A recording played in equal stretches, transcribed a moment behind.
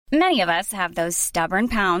Many of us have those stubborn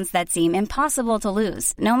pounds that seem impossible to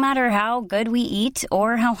lose, no matter how good we eat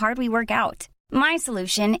or how hard we work out. My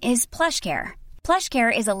solution is PlushCare.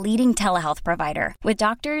 PlushCare is a leading telehealth provider with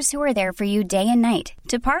doctors who are there for you day and night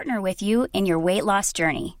to partner with you in your weight loss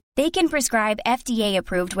journey. They can prescribe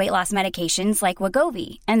FDA-approved weight loss medications like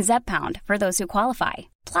Wegovy and Zepbound for those who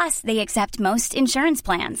qualify. Plus, they accept most insurance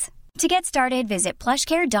plans. To get started, visit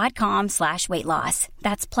plushcare.com/weightloss.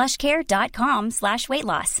 That's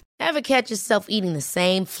plushcare.com/weightloss. Ever catch yourself eating the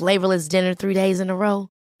same flavorless dinner 3 days in a row?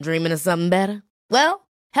 Dreaming of something better? Well,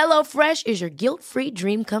 HelloFresh is your guilt-free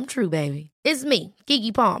dream come true, baby. It's me,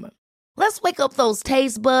 Keke Palmer. Let's wake up those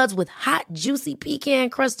taste buds with hot, juicy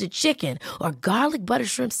pecan-crusted chicken or garlic butter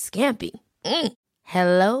shrimp scampi.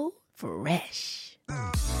 HelloFresh.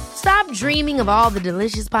 Stop dreaming of all the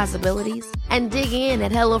delicious possibilities and dig in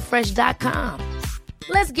at HelloFresh.com.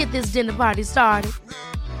 Let's get this dinner party started.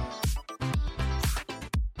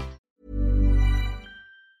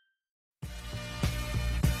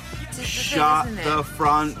 Shut the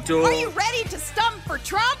front door. Are you ready to stump for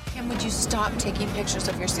Trump? And would you stop taking pictures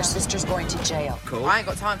of your sister's going to jail? Cool. I ain't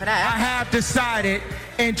got time for that. I have decided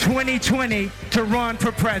in 2020 to run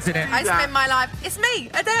for president. I spend my life. It's me,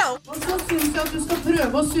 Adele. Så synes jeg at du skal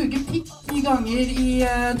prøve å suge pikk 10 ganger i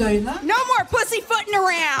døgnet. No more pussyfooting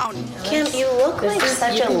around. Kim, you look like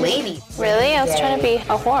such a lady. Really? I was trying to be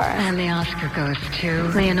a whore. And the Oscar goes to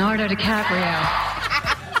Leonardo DiCaprio.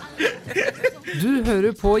 Du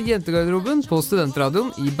hører på Jentegarderoben på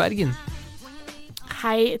Studentradioen i Bergen.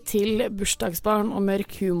 Hei til bursdagsbarn og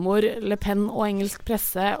mørk humor, Le Pen og engelsk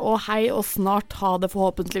presse, og hei og snart ha det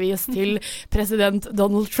forhåpentligvis til president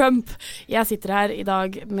Donald Trump. Jeg sitter her i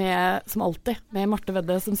dag med, som alltid, med Marte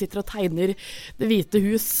Vedde som sitter og tegner Det hvite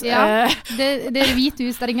hus. Ja, det hvite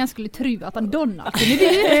hus der ingen skulle tro at han Donald kunne bli.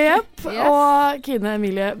 Yep. Yes. Og Kine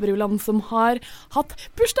Emilie Bruland som har hatt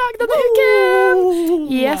bursdag denne uken.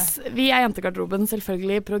 Yes, vi Jentegarderoben,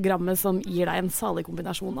 selvfølgelig programmet som gir deg en salig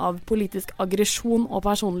kombinasjon av politisk aggresjon og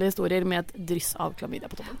personlige historier med et dryss av klamydia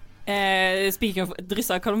på toppen. Speaking of dryss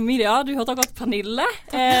av klamydia, du hørte akkurat Pernille.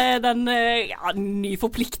 Den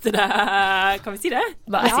nyforpliktede, kan vi si det?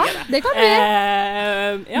 Ja, det kan vi.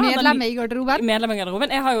 Medlem i garderoben. Medlem i garderoben.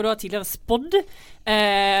 Jeg har jo da tidligere spådd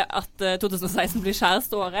at 2016 blir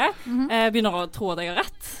kjæresteåret. Begynner å tro at jeg har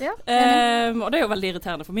rett. Ja, og det er jo veldig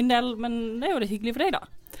irriterende for min del, men det er jo det hyggelig for deg da.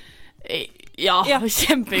 Ja,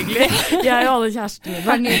 kjempehyggelig. Jeg og alle kjærestene.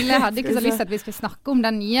 Pernille hadde ikke så lyst til at vi skulle snakke om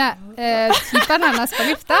den nye typen hennes på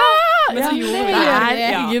lufta. Men så gjorde det. Det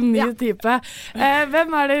er ingen ny type. Hvem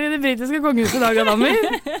er det i det britiske kongehuset i dag, damer?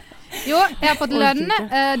 Jo, jeg har fått lønn.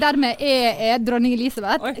 Dermed er dronning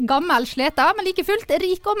Elisabeth gammel sleta, men like fullt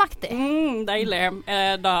rik og mektig. Deilig.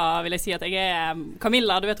 Da vil jeg si at jeg er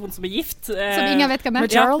Camilla, du vet hun som er gift. Som ingen vet hvem er.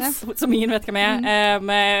 Med Charles. Som ingen vet hvem er.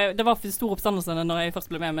 Det var for stor oppstandelse når jeg først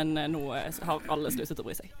ble med, men nå har alle sluttet å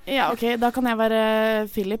bry seg. Ja, ok. Da kan jeg være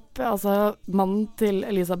Philip, altså mannen til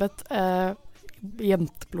Elisabeth,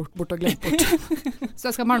 gjemt bort og glemt bort.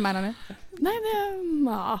 Så skal man mene det? Nei,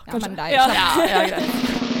 kanskje. Men det er jo ja, greit.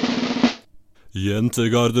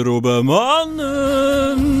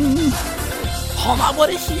 Jentegarderobemannen. Han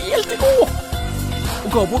bare helt i gå og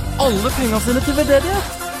ga bort alle pengene sine til veldedighet.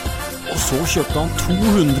 Og så kjøpte han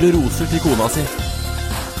 200 roser til kona si.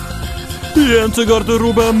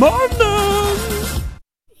 Jentegarderobemannen.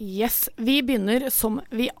 Yes, vi begynner som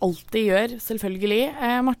vi alltid gjør, selvfølgelig.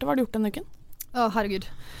 Marte, hva har du gjort denne uken? Herregud.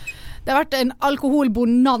 Det har vært en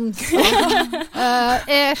alkoholbonanza.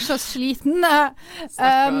 Jeg er så sliten.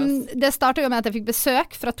 Det startet jo med at jeg fikk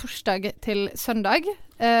besøk fra torsdag til søndag,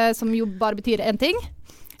 som jo bare betyr en ting.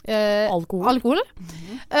 Alkohol.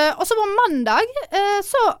 Og så på mandag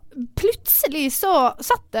så plutselig så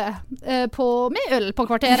satt jeg med øl på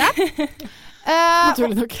kvarteret.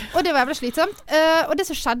 Naturlig nok. Og det var jævlig slitsomt. Og det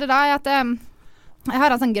som skjedde da er at jeg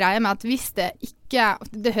har en sånn greie med at hvis det ikke,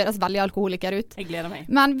 det høres veldig alkoholiker ut, jeg gleder meg.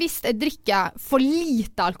 Men hvis jeg drikker for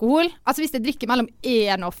lite alkohol, altså hvis jeg drikker mellom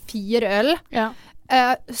 1 og 4 øl,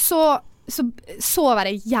 så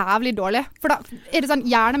sover jeg jævlig dårlig. For da er det sånn,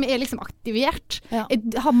 hjernen min er liksom aktivert. Ja.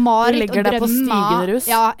 Jeg har mareritt og drømmer. Du legger deg på stigende rus.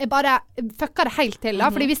 Ja, jeg bare fucker det helt til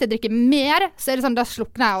da. Fordi hvis jeg drikker mer, så er det sånn, da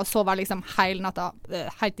slukner jeg og sover liksom hele natta,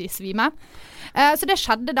 helt i svime. Så det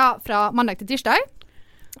skjedde da fra mandag til tirsdag.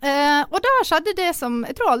 Og da skjedde det som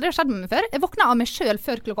jeg tror aldri har skjedd med meg før. Jeg våkna av meg selv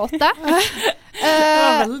før klokka 8. Det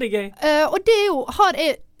var veldig gøy. Og det jo har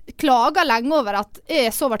jeg klaget lenge over at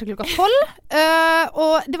jeg sover til klokka 12.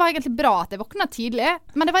 Og det var egentlig bra at jeg våkna tidlig,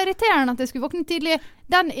 men det var irriterende at jeg skulle våkne tidlig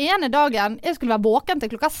den ene dagen jeg skulle være våken til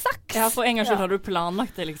klokka 6. Ja, for en gang skyld hadde du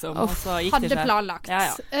planlagt det liksom, og så gikk det ikke. Hadde planlagt. Ja.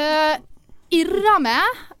 irra meg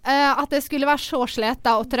at jeg skulle være så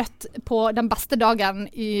sleta og trøtt på den beste dagen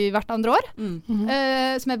i hvert andre år.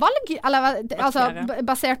 Som valg, eller altså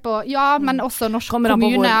basert på, men også norsk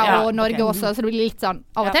kommune og Norge også, så det blir litt sånn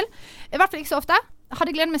av og til. I hvert fall ikke så ofte.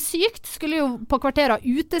 Hadde gledet meg sykt, skulle jo på kvarteret av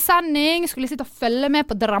utesending, skulle sitte og følge med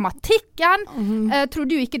på dramatikken.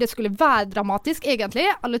 Trodde jo ikke det skulle være dramatisk, egentlig.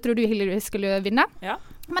 Alle trodde jo Hillary skulle vinne.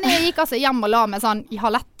 Men jeg gikk altså hjem og la meg sånn i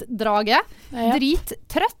hallettdraget.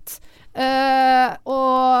 Drittrøtt.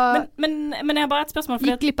 Men jeg har bare et spørsmål.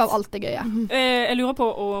 Gikk glipp av alt det gøye. Jeg lurer på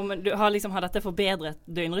om du har dette forbedret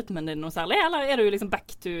døgnrytmen din noe særlig, eller er du liksom back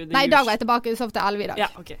to the Nei, i dag var jeg tilbake, så ofte 11 i dag.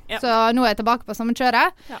 Så nå er jeg tilbake på sammenkjøret.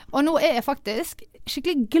 Og nå er jeg faktisk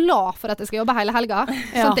skikkelig glad for at jeg skal jobbe hele helga.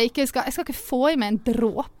 Så at jeg skal ikke få i meg en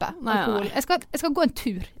dråpe alkohol. Jeg skal gå en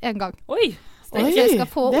tur en gang. Oi! Det er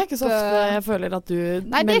ikke så ofte jeg føler at du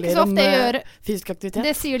melder om fysisk aktivitet.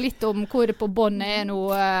 Det sier litt om hvor på bånd er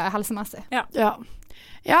noe helsemessig.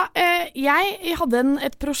 Jeg hadde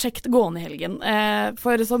et prosjekt gående i helgen.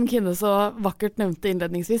 For som Kine så vakkert nevnte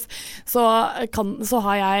innledningsvis, så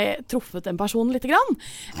har jeg truffet en person lite grann.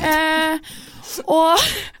 Og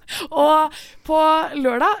på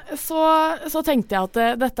lørdag så tenkte jeg at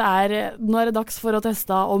nå er det dags for å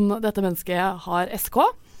teste om dette mennesket har SK.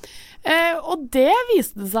 Og det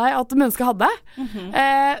viste seg at mennesket hadde.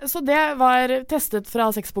 Så det var testet fra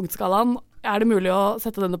 6-punktskalaen. Er det mulig å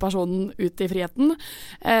sette denne personen ut i friheten?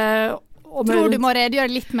 Tror du må redegjøre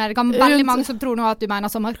litt mer. Det kan veldig mange som tror nå at du mener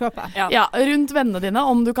sommerkroppen. Ja, rundt vennene dine,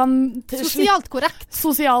 om du kan sosialt korrekt.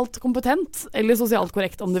 Sosialt kompetent, eller sosialt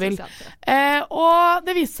korrekt om du vil. Og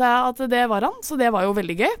det viste seg at det var han, så det var jo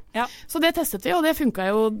veldig gøy. Så det testet vi, og det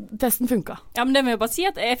funket jo. Testen funket. Ja, men det må jeg bare si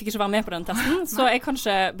at jeg fikk ikke være med på den testen, så jeg kan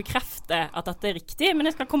ikke bekrefte at dette er riktig, men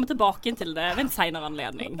jeg skal komme tilbake til det ved en senere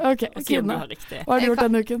anledning. Ok, Kine, hva har du gjort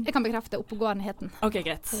denne uken? Jeg kan bekrefte oppegåenheten. Ok,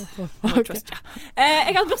 greit.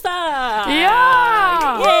 Jeg har bursdag! Ja!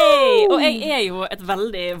 Yay! Og jeg er jo et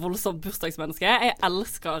veldig voldsomt bursdagsmenneske. Jeg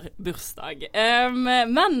elsker bursdag.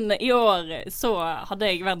 Men i år så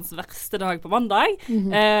hadde jeg verdens verste dag på mandag.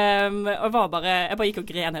 Og jeg bare gikk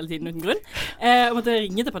og gren hele tiden uten grunn. Jeg måtte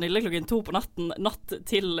ringe til Pernille 2 på natten natt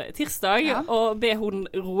til tirsdag og be hun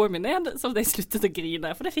roe meg ned, så jeg sluttet å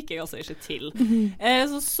grine, for det fikk jeg altså ikke til.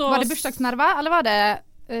 Var det bursdagsnerver, eller var det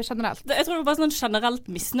generelt? Jeg tror det var bare sånn generelt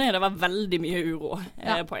misnøye. Det var veldig mye uro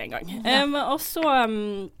på en gang. Og så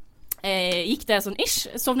gikk det sånn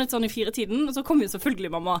sovnet sånn i 4-tiden, og så kom jo selvfølgelig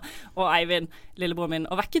mamma og Eivind, lillebror min,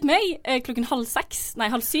 og vekket meg 5:30,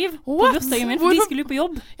 5:30 på bursdagen min, for de skulle jo på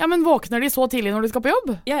jobb. Ja, men våkner de så tidlig når de skal på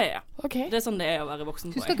jobb? Ja. Okay. Det er sånn det er å være voksen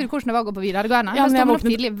på. Husker ikke du hvordan det var å gå på videregående? Ja, men jeg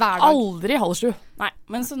våknet aldri 6:30. Nei,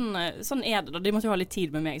 men sånn er det da. De måtte jo ha litt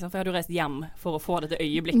tid med meg, for jeg hadde jo reist hjem for å få dette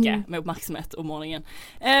øyeblikket med oppmerksomhet om morgenen.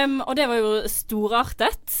 Og det var jo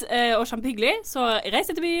storartet og kjempehyggelig, så jeg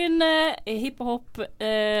reiste til byen, hipp og hopp,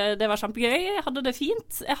 det var kjempegøy, jeg hadde det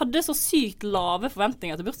fint. Jeg hadde så sykt lave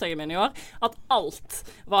forventninger til bursdagen min i år, at alt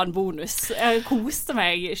var en bonus. Jeg koste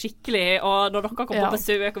meg skikkelig, og når dere kom på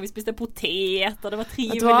besøk, og vi spiste potet, og det var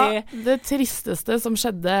trivelig. Det tristeste som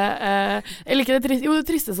skjedde, eller ikke det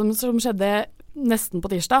tristeste som skjedde nesten på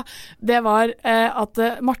tirsdag, det var at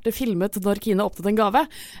Marte filmet når Kine åpnet en gave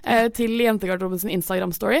til Jentegarderoben sin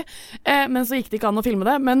Instagram-story, men så gikk det ikke an å filme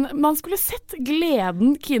det, men man skulle sett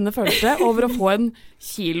gleden Kine følte over å få en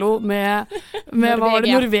kilo med hva var det,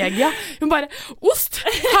 Norvegia. Hun bare, ost!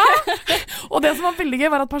 Hæ? Og det som var veldig gøy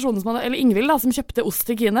var at personen eller Ingvild da, som kjøpte ost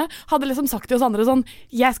til Kine, hadde liksom sagt til oss andre sånn,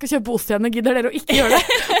 jeg skal kjøpe ost til henne, gidder dere å ikke gjøre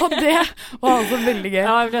det? Og det var altså veldig gøy.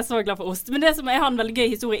 Ja, jeg ble så glad for ost. Men det som jeg har en veldig gøy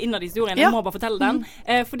historie innad i historien, jeg må bare fortelle den,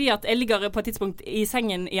 fordi at jeg ligger på et tidspunkt i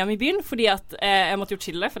sengen hjemme i byen, fordi at jeg måtte jo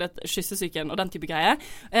chille, for det er kyssesyken og den type greier.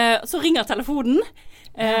 Så ringer telefonen.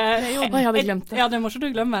 Jeg hadde glemt det. Ja, det må ikke du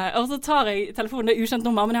glemme. Og så tar jeg telefonen, det er ukjent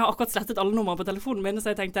nummer, men jeg har akkurat slettet alle nummer på telefonen min,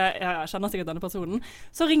 så jeg tenkte, jeg kjenner sikkert denne personen.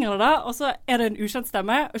 Så ringer det da, og så er det en ukjent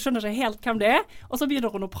stemme, og skjønner ikke helt hvem det er, og så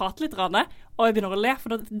begynner hun å prate litt, og jeg begynner å le, for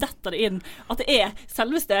da detter det inn at det er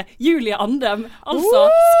selveste Julie Andem, altså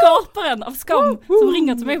skaperen av Skam, som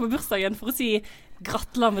ringer til meg på bursdagen for å si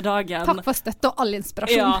gratulerer med dagen. Takk for støtte og all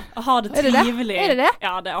inspirasjon. Ja, ha det trivelig. Er det det?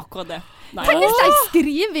 Ja, det er akkurat det. Tenk hvis de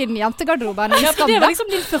skriver inn Jentegarderoben i Skam. Det var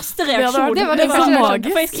liksom din første reaksjon. Det var liksom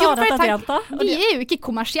magisk. For jeg sa dette til jenta. Vi er jo ikke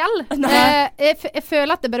kommersielle. Jeg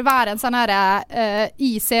føler at det bør være en sånn her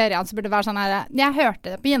i serien så burde det være sånn her, jeg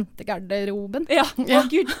hørte det på Jentegarderoben. Ja,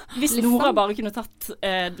 Gud. Hvis Nora bare kunne tatt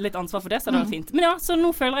litt ansvar for det, så hadde det vært fint. Men ja, så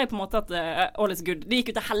nå føler jeg på en måte at all is good. Det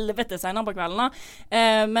gikk ut til helvete senere på kvelden.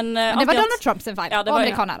 Men det var Donald Trump sin feil. Ja, det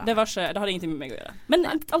hadde ingenting med meg å gjøre. Men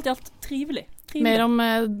alt i alt trivelig. Mer om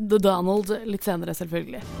The Donald litt senere,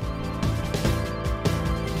 selvfølgelig.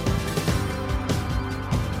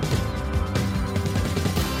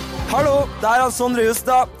 Hallo, det er Sondre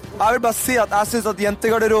Justad. Jeg vil bare si at jeg synes at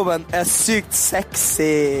jentegarderoben er sykt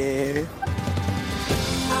sexy.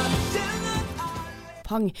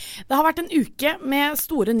 Pang. Det har vært en uke med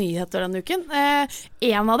store nyheter denne uken.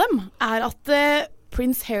 En av dem er at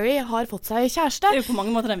Prince Harry har fått seg kjæreste. Det er jo på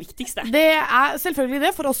mange måter den viktigste. Det er selvfølgelig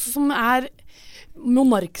det for oss som er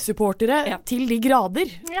monarksupportere til de grader.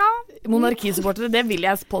 Ja. Monarkisupportere, det vil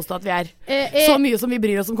jeg påstå at vi er. Så mye som vi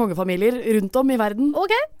bryr oss om kongefamilier rundt om i verden.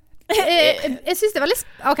 Ok. Jeg synes det var litt...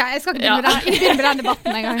 Ok, jeg skal ikke begynne med den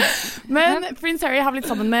debatten en gang. Men Prince Harry har blitt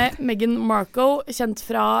sammen med Meghan Markle,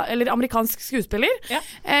 amerikansk skuespiller,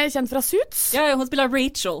 kjent fra Suits. Ja, hun spiller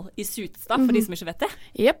Rachel i Suits, da, for de som ikke vet det.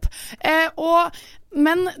 Jepp.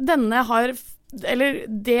 Men denne har...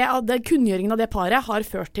 kunngjøringen av det paret har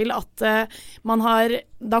ført til at det har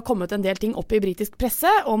kommet en del ting opp i britisk presse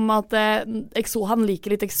om at han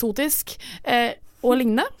liker litt eksotisk og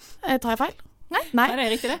lignende. Tar jeg feil? Nei, det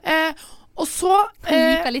er riktig det. Og så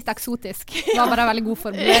liker litt eksotisk. Det var bare en veldig god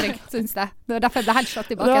formulering, synes jeg. Det var derfor jeg ble helt slått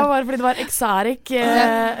tilbake. Det var bare fordi det var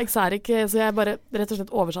exotic, så jeg bare rett og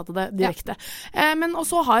slett oversatte det direkte. Men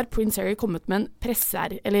også har Prince Harry kommet med en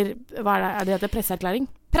presseerklæring?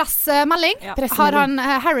 Pressemelding har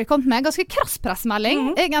Harry kommet med, ganske krass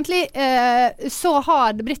pressemelding. Egentlig så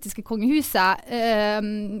har det britiske kongehuset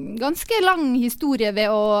ganske lang historie ved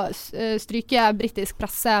å stryke britisk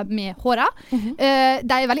presse med håret. De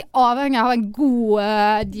er veldig avhengige av en god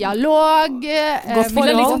dialog. De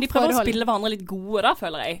prøver å spille hverandre litt gode da,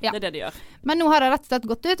 føler jeg. Det er det de gjør. Men nå har de rett og slett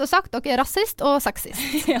gått ut og sagt dere er rasist og sexist.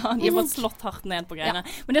 Ja, de har fått slått hardt ned på greiene.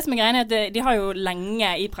 Men det som er greiene er at de har jo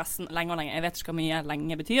lenge i pressen, lenge, jeg vet ikke hvor mye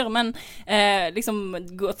lenge betyr, men liksom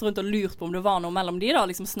gått rundt og lurt på om det var noe mellom de da,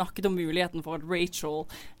 liksom snakket om muligheten for at Rachel,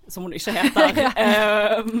 som hun ikke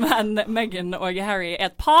heter, men Meghan og Harry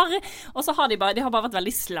er et par, og så har de har bare vært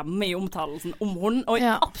veldig slemme i omtalelsen om hun, og i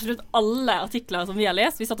absolutt alle artikler som vi har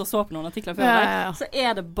lest, vi satt og så på noen artikler før, så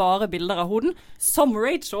er det bare bilder av huden som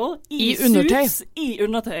Rachel i Suits i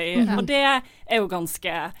undertøy, og det er jo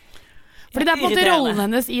ganske fordi det er på en måte rollen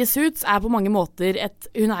hennes i Suits er på mange måter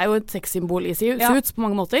hun er jo et sexsymbol i Suits på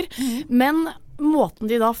mange måter, men måten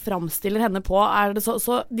de da framstiller henne på er det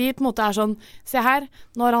så de på en måte er sånn, se her,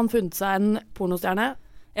 nå har han funnet seg en pornostjerne,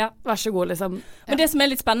 vær så god liksom. Men det som er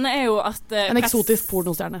litt spennende er jo at en eksotisk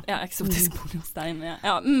pornostjerne. Ja, eksotisk pornostjerne,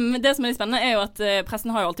 men det som er litt spennende er jo at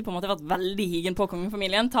pressen har jo alltid på en måte vært veldig higen på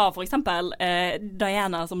kongefamilien. Ta for eksempel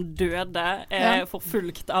Diana som døde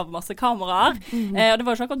forfulgt av masse kameraer. Og det var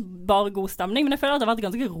jo ikke akkurat bare god stemning, men jeg føler at det har vært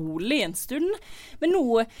ganske rolig en stund. Men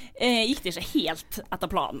nå gikk det ikke helt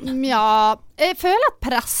etter planen. Ja, jeg føler at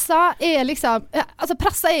pressa er liksom, altså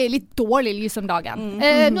pressa er litt dårlig lys om dagen.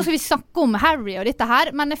 Nå skal vi snakke om Harry og dette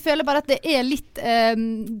her, men jeg føler bare at det er litt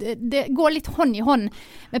det går litt hånd i hånd.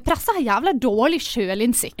 Men pressa har jævla dårlig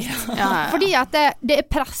sjølinnsikt. Fordi at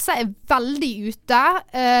pressa er veldig ute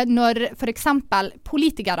når for eksempel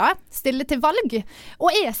politikere stiller til valg og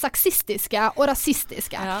er sexistiske og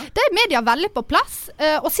rasistiske. Det er media veldig på plass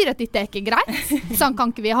og sier at dette er ikke greit. Sånn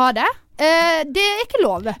kan ikke vi ha det. Det er ikke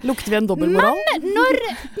lov. Lukter vi en dobbeltmoral? Men når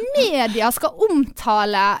media skal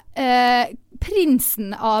omtale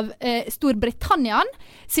prinsen av Storbritannia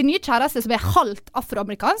sin nye kjæreste som er halvt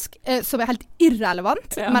afroamerikansk, som er helt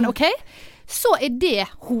irrelevant, men ok, så er det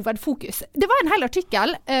hovedfokus. Det var en hel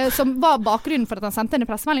artikkel som var bakgrunnen for at han sendte inn i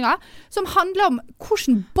pressemeldingen, som handler om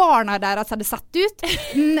hvordan barna deres hadde sett ut,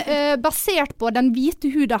 basert på den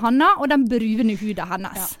hvite huden hennes og den brune huden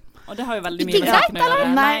hennes. Og det har jo veldig mye med saken å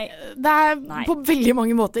gjøre. Nei, det er på veldig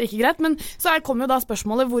mange måter ikke greit, men så kommer jo da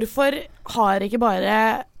spørsmålet, hvorfor har ikke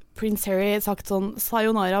bare Prince Harry sagt sånn,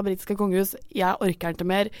 sayonara, britiske kongehus, jeg orker ikke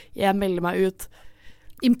mer, jeg melder meg ut.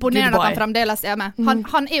 Imponerende at han fremdeles er med.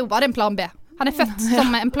 Han er jo bare en plan B. Han er født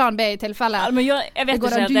som en plan B i tilfelle. Jeg vet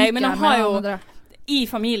ikke det, men han har jo i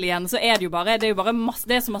familien så er det jo bare masse,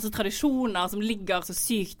 det er så masse tradisjoner som ligger så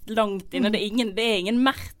sykt langt inne. Det er ingen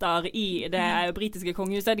merter i det britiske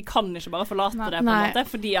kongehuset. De kan ikke bare forlate det på en måte,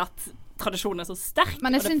 fordi at tradisjonen er så sterk,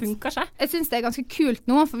 og det funker ikke. Jeg synes det er ganske kult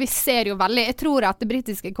nå, for vi ser jo veldig, jeg tror at det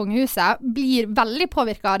britiske kongehuset blir veldig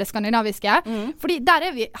påvirket av det skandinaviske, fordi der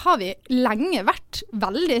har vi lenge vært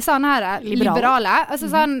veldig sånn her liberale.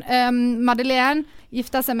 Altså sånn, Madeleine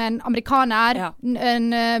gifter seg med en amerikaner, en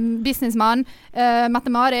businessmann,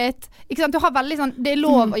 Mette-Marit, ikke sant? Du har veldig sånn, det er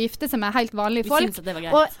lov å gifte seg med helt vanlige folk,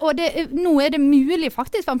 og nå er det mulig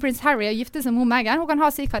faktisk for Prince Harry å gifte seg med Meghan. Hun kan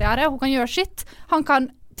ha sin karriere, hun kan gjøre shit, han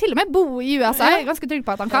kan til og med bo i USA, jeg er ganske trygg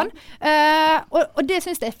på at han kan. Og det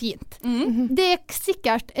synes jeg er fint. Det er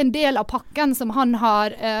sikkert en del av pakken som han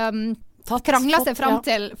har kranglet seg frem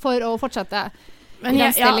til for å fortsette i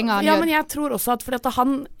den stillingen han gjør. Men jeg tror også at,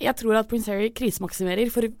 jeg tror at Prince Harry krisemaksimerer,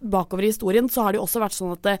 for bakover i historien så har det jo også vært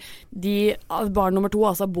sånn at barn nummer 2,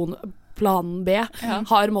 altså plan B,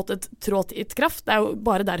 har måttet trå til kraft. Det er jo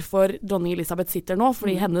bare derfor dronning Elisabeth sitter nå,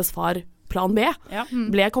 fordi hennes far plan B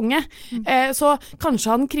ble konge. Så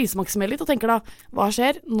kanskje han krisemaksimerer litt og tenker da, hva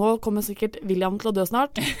skjer? Nå kommer sikkert William til å dø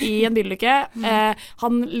snart i en bilulykke.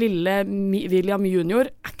 Han lille William junior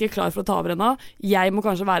ikke klar for å ta over ennå. Jeg må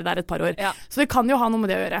kanskje være der et par år. Så det kan jo ha noe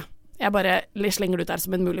med det å gjøre. Jeg bare slenger det ut der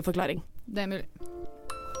som en mulig forklaring. Det mulig.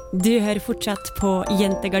 Du hører fortsatt på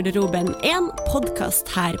Jentegarderoben, en podcast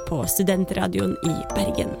her på Studentradioen i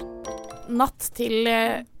Bergen. Natt til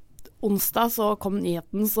onsdag så kom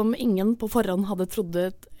nyheten som ingen på forhånd hadde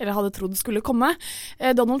trodd skulle komme.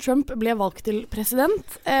 Donald Trump ble valgt til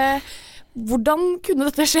president. Hvordan kunne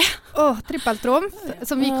dette skje? Trippeltrumf,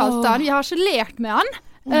 som vi kalte han. Vi har gelert med han.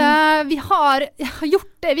 Vi har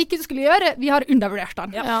gjort det vi ikke skulle gjøre. Vi har undervurdert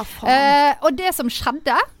han. Og det som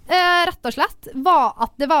skjedde, rett og slett, var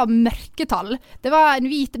at det var mørketall. Det var en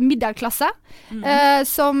hvit middelklasse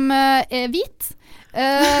som hvit.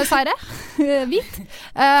 Sier det hvit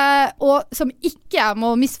og som ikke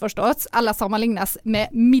må misforstås eller sammenlignes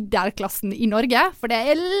med middelklassen i Norge, for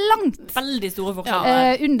det langt veldig store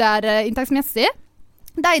forskjeller under inntektsmessig.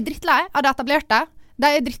 De drittlei av det etablerte.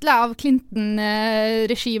 De drittlei av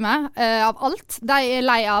Clinton-regimet, av alt. De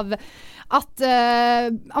lei av at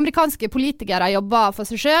amerikanske politikere jobber for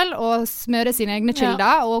seg selv og smører sine egne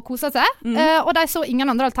kilder og koser seg. Og de så ingen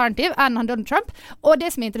andre alternativ enn Donald Trump. Og det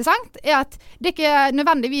som er interessant er at det ikke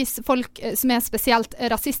nødvendigvis folk som er spesielt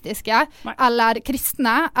rasistiske eller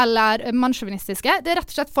kristne eller mannssjåvinistiske. Det rett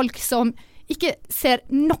og slett folk som ikke ser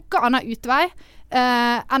noe annet utvei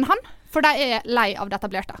enn han. For de lei av det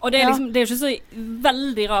etablerte. Og det er jo ikke så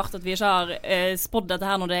veldig rart at vi ikke har spådd dette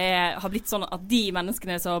her når det har blitt sånn at de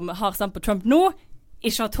menneskene som har stemt på Trump nå,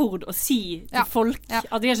 ikke har tord å si til folk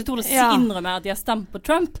at de har ikke tord å innrømme at de har stemt på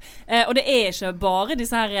Trump. Og det er ikke bare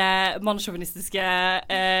disse her mannssjåvinistiske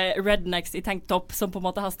rednecks i tanktop som på en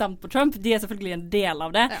måte har stemt på Trump. De er selvfølgelig en del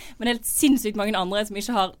av det. Men det er helt sinnssykt mange andre som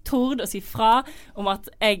ikke har tord å si fra om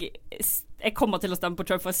at jeg kommer til å stemme på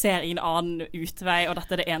Trump, for jeg ser ingen annen utvei, og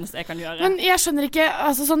dette er det eneste jeg kan gjøre. Men jeg skjønner ikke,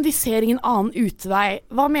 altså sånn, de ser ingen annen utvei.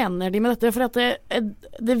 Hva mener de med dette? For at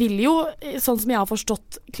det vil jo, sånn som jeg har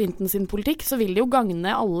forstått Clinton sin politikk, så vil det jo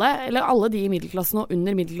gagne alle de i middelklassen og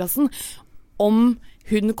under middelklassen, om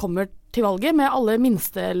hun kommer til valget med alle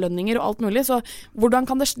minstelønninger og alt mulig. Så hvordan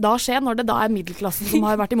kan det da skje når det da er middelklassen som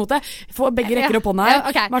har vært imot det? Får begge rekker opp hånda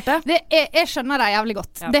her, Marte? Jeg skjønner det jævlig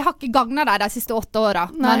godt. Det har ikke gagnet deg de siste 8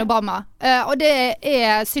 årene med Obama. Og det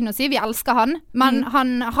er synd å si, vi elsker han, men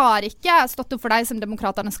han har ikke stått opp for de som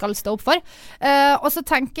demokraterne skal stå opp for. Og så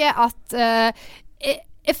tenker jeg at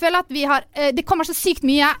jeg føler at vi har det kommer så sykt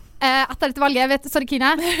mye etter dette valget, jeg vet, sorry Kine,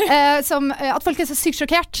 at folk er så sykt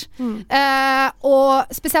sjokkert.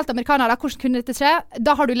 Og spesielt amerikanere, hvordan kunne dette skje?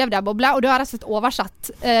 Da har du levd i en boble, og du har rett og slett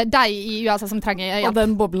oversett deg i USA som trenger hjelp. Og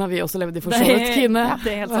den boblen har vi også levd i for så vidt, Kine.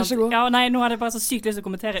 Det er helt sant. Vær så god. Ja, nei, nå hadde jeg bare så sykt lyst til å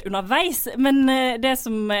kommentere underveis, men det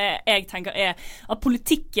som jeg tenker er at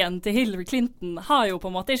politikken til Hillary Clinton har jo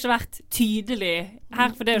på en måte ikke vært tydelig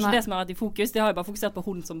her, for det er jo ikke det som har vært i fokus. De har jo bare fokusert på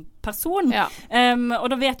hun som person. Og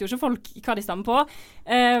da vet jo ikke folk hva de stemmer på.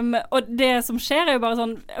 Og det som skjer er jo bare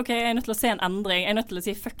sånn, ok, jeg er nødt til å se en endring, jeg er nødt til å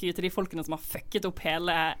si fuck you til de folkene som har fucket opp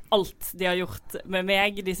hele alt de har gjort med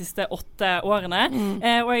meg de siste 8 årene,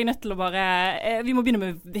 og jeg er nødt til å bare vi må begynne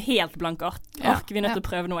med helt blanke ark, vi er nødt til å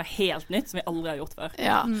prøve noe helt nytt som vi aldri har gjort før.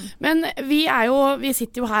 Men vi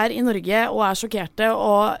sitter jo her i Norge og er sjokkerte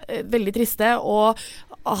og veldig triste, og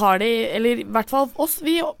har de, eller i hvert fall oss,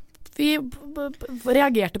 vi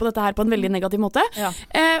reagerte på dette her på en veldig negativ måte,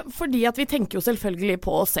 fordi at vi tenker jo selvfølgelig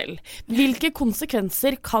på oss selv. Hvilke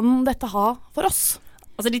konsekvenser kan dette ha for oss?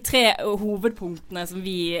 Altså de 3 hovedpunktene som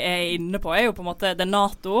vi er inne på er jo på en måte det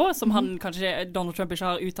NATO, som han kanskje Donald Trump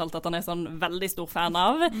ikke har uttalt at han er sånn veldig stor fan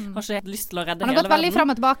av. Har ikke lyst til å redde hele verden. Han har gått veldig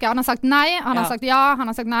frem og tilbake. Han har sagt nei, han har sagt ja,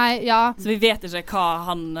 han har sagt nei, ja. Så vi vet ikke hva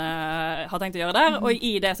han har tenkt å gjøre der, og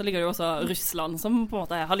i det så ligger det jo også Russland, som på en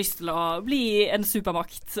måte har lyst til å bli en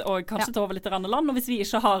supermakt, og kanskje ta over litt land, og hvis vi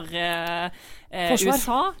ikke har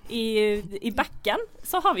USA i backen,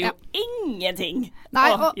 så har vi jo ingenting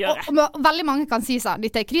å gjøre. Og veldig mange kan si sånn,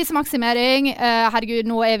 dette er krisemaksimering, herregud,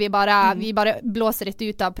 nå er vi bare blåser dette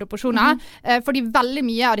ut av proporsjoner, fordi veldig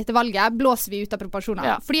mye av dette valget blåser vi ut av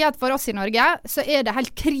proporsjoner. Fordi at for oss i Norge så er det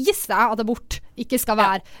helt krise at abort ikke skal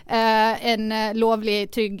være en lovlig,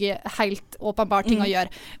 trygg, helt åpenbar ting å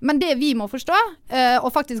gjøre. Men det vi må forstå, og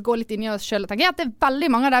faktisk gå litt inn i oss selv og tenke, er at det er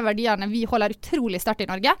veldig mange av de verdiene vi holder utrolig sterkt i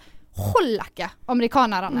Norge, holder ikke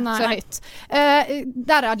amerikanerne så høyt.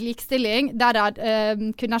 Der det likestilling, der det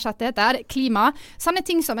kvinners rettigheter, klima, sånne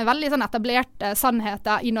ting som veldig sånn etablerte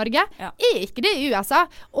sannheter i Norge, ikke det i USA,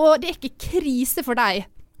 og det ikke krise for deg.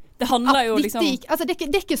 Det handler jo liksom...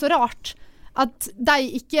 Det ikke så rart at de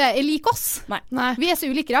ikke lik oss. Nei. Vi så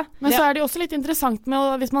ulike da. Men så det jo også litt interessant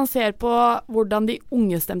med, hvis man ser på hvordan de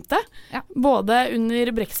unge stemte, både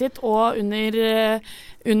under Brexit og under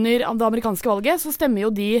det amerikanske valget, så stemmer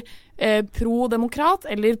jo de pro-demokrat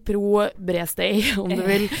eller pro-Brestay, om du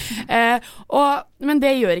vil. Men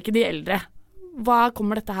det gjør ikke de eldre. Hva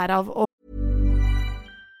kommer dette her av?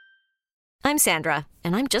 I'm Sandra,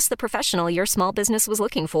 and I'm just the professional your small business was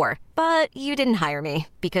looking for. But you didn't hire me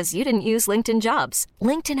because you didn't use LinkedIn Jobs.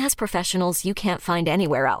 LinkedIn has professionals you can't find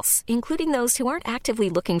anywhere else, including those who aren't actively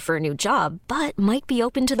looking for a new job, but might be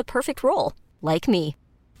open to the perfect role, like me.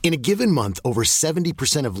 In a given month, over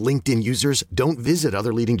 70% of LinkedIn users don't visit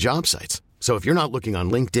other leading job sites. So if you're not looking on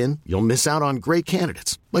LinkedIn, you'll miss out on great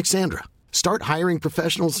candidates, like Sandra. Start hiring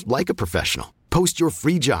professionals like a professional. Post your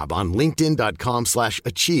free job on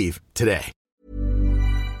linkedin.com/achieve today.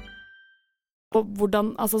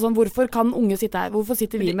 Hvordan, altså sånn, hvorfor kan unge sitte her? Hvorfor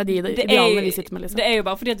sitter vi med de idealene vi sitter med? Liksom? Det jo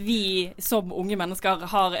bare fordi at vi som unge mennesker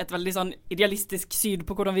har et veldig sånn idealistisk syn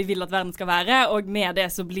på hvordan vi vil at verden skal være, og med det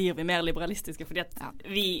så blir vi mer liberalistiske, fordi at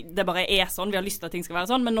det bare sånn, vi har lyst til at ting skal være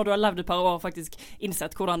sånn, men når du har levd et par år og faktisk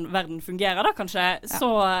innsett hvordan verden fungerer da, kanskje,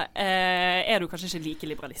 så du kanskje ikke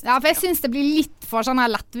like liberalistisk. Ja, for jeg synes det blir litt for sånn her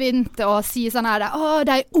lettvint å si sånn her,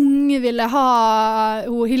 de unge ville ha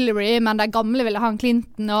Hillary, men de gamle ville ha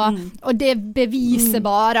Clinton, og det beviser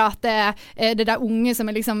bare at det de unge som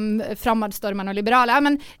liksom framadstormende og liberale,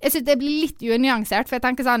 men jeg synes det blir litt unyansert, for jeg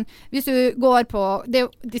tenker sånn, hvis du går på,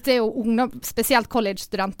 dette jo ungdom, spesielt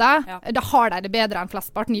college-studenter, da har de det bedre enn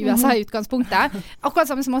flestparten i USA i utgangspunktet,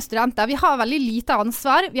 akkurat samme som oss studenter, vi har veldig lite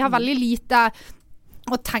ansvar, vi har veldig lite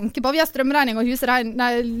å tenke på. Vi har strømregning og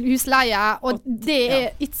husleie, og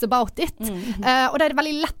det it's about it. Og det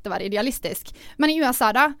veldig lett å være idealistisk. Men i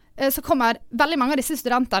USA da, så kommer veldig mange av disse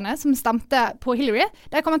studentene som stemte på Hillary,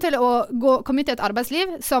 de kommer til å komme ut i et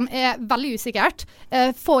arbeidsliv som veldig usikkert,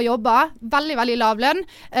 få jobber, veldig, veldig lav lønn.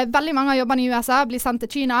 Veldig mange av jobbene i USA blir sendt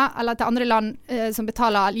til Kina eller til andre land som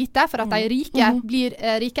betaler lite for at de rike blir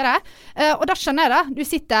rikere. Og da skjønner jeg det. Du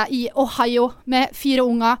sitter i Ohio med 4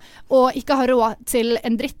 unger og ikke har råd til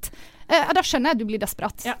en dritt. Da skjønner jeg at du blir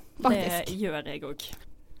desperat. Ja, faktisk. Det gjør jeg også.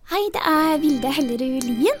 Hei, det Vilde Hellerud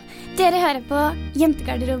Lien. Dere hører på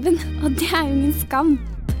Jentegarderoben, og det jo ingen skam.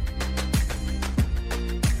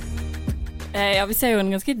 Ja, vi ser jo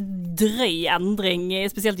en ganske drøy endring,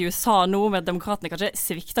 spesielt i USA nå, med at demokratene kanskje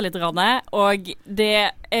svikter litt, og det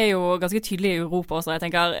jo ganske tydelig i Europa også. Jeg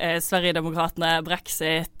tenker Sverigedemokratene,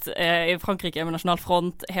 Brexit, i Frankrike med Nasjonal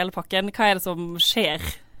Front, hele pakken. Hva det som skjer?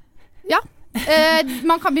 Ja.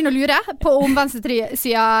 Man kan begynne å lure på om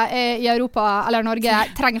venstresiden i Europa eller Norge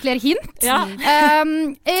trenger flere hint.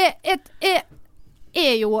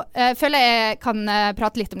 Jeg føler jeg kan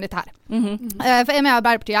prate litt om dette her. For jeg med i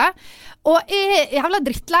Arbeiderpartiet, og jeg jævla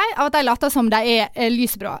drittlei av at de later som de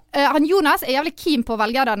lysbrå. Han Jonas jævlig keen på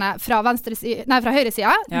velgerne fra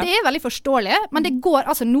høyresiden. Det veldig forståelig, men det går,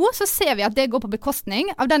 altså nå så ser vi at det går på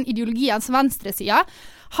bekostning av den ideologien som venstresiden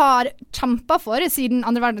har kjempet for siden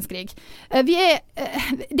andre verdenskrig.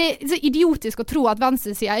 Det så idiotisk å tro at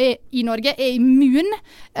venstresiden i Norge immun,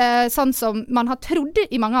 sånn som man har trodd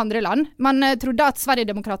i mange andre land. Man trodde at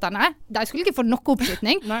Sverigedemokraterne, de skulle ikke få noe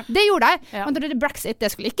oppslutning. Det gjorde de. Man trodde Brexit,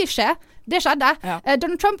 det skulle ikke skje. Det skjedde.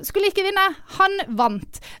 Donald Trump skulle ikke vinne. Han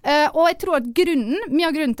vant. Og jeg tror at mye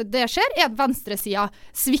av grunnen til at det skjer, at venstresiden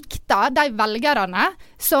svikter de velgerne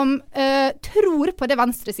som tror på det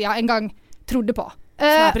venstresiden en gang trodde på.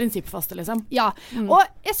 Som prinsippfaste, liksom. Ja, og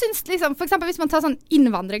jeg synes liksom, for eksempel hvis man tar sånn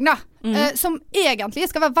innvandring da, som egentlig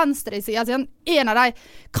skal være venstresiden, en av de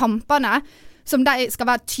kampene som de skal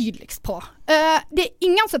være tydeligst på. Det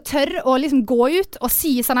ingen som tør å liksom gå ut og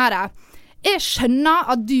si sånn her, jeg skjønner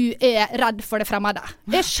at du redd for det fremmede.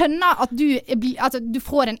 Jeg skjønner at du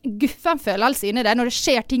får en guffen følelse inni det når det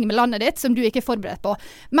skjer ting med landet ditt som du ikke forberedt på.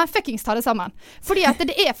 Men fuckings ta det sammen. Fordi at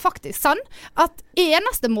det faktisk sånn at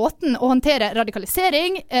eneste måten å håndtere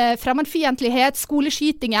radikalisering, fremmedfiendtlighet,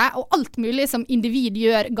 skoleskytinger og alt mulig som individ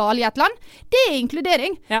gjør galt i et land, det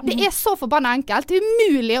inkludering. Det så forbannet enkelt. Det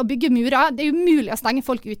umulig å bygge murer. Det umulig å stenge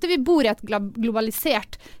folk ute. Vi bor i et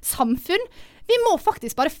globalisert samfunn. Vi må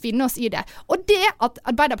faktisk bare finne oss i det. Og det at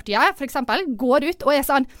Arbeiderpartiet for eksempel går ut og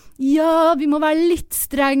sånn, ja, vi må være litt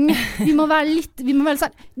streng, vi må være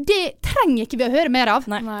sånn, det trenger ikke vi å høre mer av.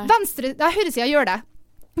 Høyresiden gjør det.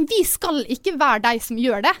 Vi skal ikke være de som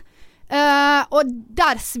gjør det. Og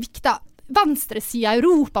der svikter venstresiden i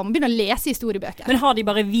Europa må begynne å lese historiebøker. Men har de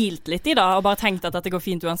bare hvilt litt i da, og bare tenkt at dette går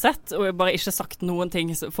fint uansett, og bare ikke sagt noen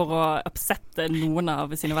ting for å oppsette noen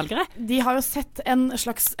av sine velgere? De har jo sett en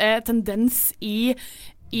slags tendens i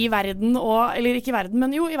verden, eller ikke i verden,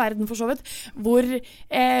 men jo i verden for så vidt, hvor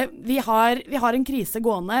vi har en krise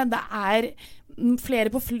gående. Det flere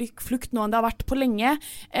på flukt nå enn det har vært på lenge.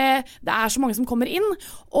 Det så mange som kommer inn,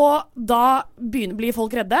 og da blir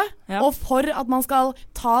folk redde. Ja. Og for at man skal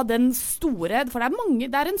ta den store, for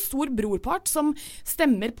det en stor brorpart som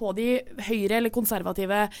stemmer på de høyre eller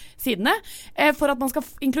konservative sidene. For at man skal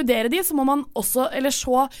inkludere de, så må man også, eller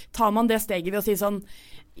så tar man det steget ved å si sånn,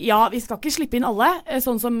 ja, vi skal ikke slippe inn alle,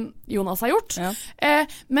 sånn som Jonas har gjort. Ja.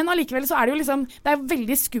 Men allikevel så det jo liksom, det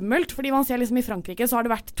veldig skummelt, fordi man ser liksom i Frankrike så har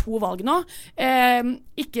det vært 2 valg nå.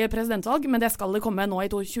 Ikke presidentvalg, men det skal det komme nå i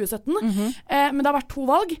 2017. Men det har vært 2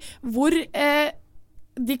 valg hvor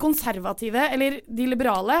de konservative, eller de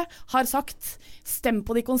liberale, har sagt stem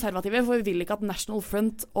på de konservative, for vi vil ikke at National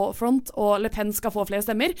Front og Le Pen skal få flere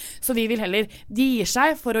stemmer, så vi vil heller, de gir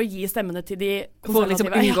seg for å gi stemmene til de konservative. For liksom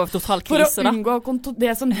unngå total krise, for å unngå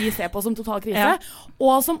det som de ser på som total krise,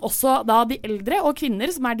 og som også da de eldre og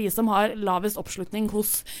kvinner, som de som har lavest oppslutning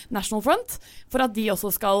hos National Front, for at de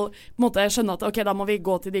også skal på en måte skjønne at ok, da må vi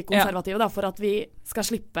gå til de konservative da, for at vi skal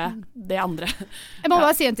slippe det andre. Jeg må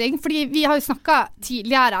bare si en ting, fordi vi har jo snakket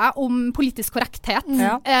tidligere om politisk korrekthet,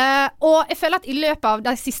 og jeg føler at i løpet av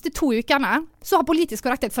de siste 2 ukene så har politisk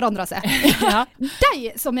korrekthet forandret seg.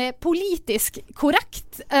 De som politisk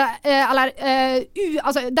korrekt,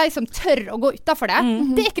 altså de som tør å gå utenfor det,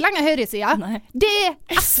 det ikke lenger høyresiden, det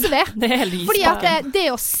SV. Det fordi at det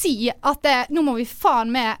å si at nå må vi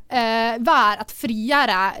faen med være et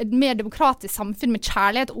friere, mer demokratisk samfunn med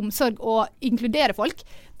kjærlighet, omsorg og inkludere folk,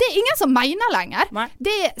 det ingen som mener lenger.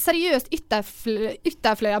 Det seriøst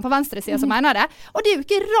ytterfløyen på venstresiden som mener det. Og det jo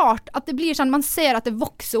ikke rart at det blir sånn, man ser at det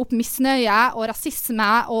vokser opp misnøye og rasisme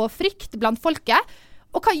og frykt blant folket.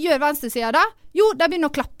 Og hva gjør venstresiden da? Jo, de begynner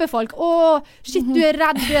å klappe folk. Shit, du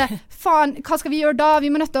redd. Faen, hva skal vi gjøre da? Vi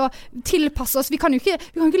må nødt til å tilpasse oss. Vi kan ikke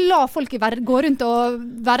la folk gå rundt og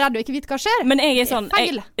være redde og ikke vite hva skjer. Men jeg sånn,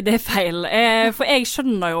 det feil. For jeg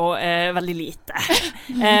skjønner jo veldig lite.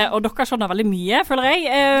 Og dere skjønner veldig mye, føler jeg.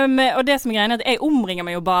 Og det som greien at jeg omringer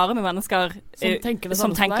meg jo bare med mennesker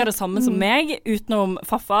som tenker det samme som meg, utenom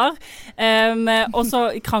Faffar. Og så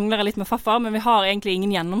krangler jeg litt med Faffar, men vi har egentlig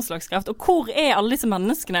ingen gjennomslagskraft. Og hvor alle disse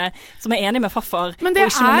menneskene som enige med Faffar? Men det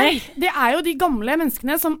jo de gamle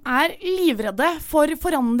menneskene som livredde for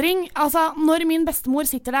forandring. Altså, når min bestemor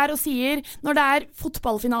sitter der og sier, når det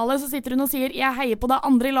fotballfinale, så sitter hun og sier, jeg heier på det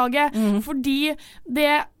andre i laget, fordi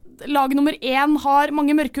det lag nummer 1 har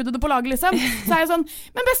mange mørkhudede på laget, liksom. Så jeg sånn,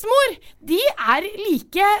 men bestemor, de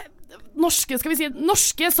like norske, skal vi si,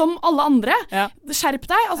 norske som alle andre. Skjerp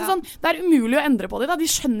deg. Altså, sånn, det umulig å endre på det. Da. De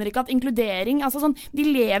skjønner ikke at inkludering, altså, sånn, de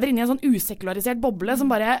lever inne i en sånn usekularisert boble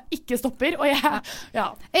som bare ikke stopper. Og jeg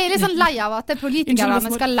er litt sånn lei av at politikerne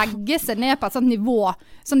skal legge seg ned på et sånt nivå,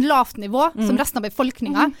 sånn lavt nivå, som resten av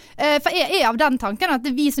befolkningen. For jeg av den tanken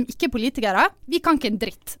at vi som ikke er politikere, vi kan ikke en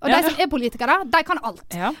dritt. Og de som er politikere, de kan alt.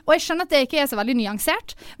 Og jeg skjønner at det ikke så veldig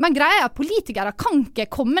nyansert, men greia at politikere kan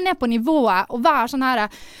ikke komme ned på nivået og være sånn her,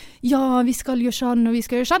 ja, vi skal gjøre sånn, og vi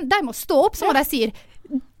skal gjøre sånn. De må stå opp, som de sier.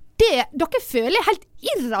 Dere føler helt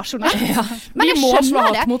irrasjonelt. Men jeg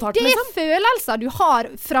skjønner det. Det er følelser du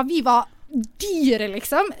har fra vi var dyre,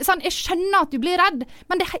 liksom. Sånn, jeg skjønner at du blir redd,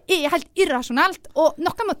 men det er helt irrasjonelt, og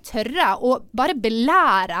noen må tørre å bare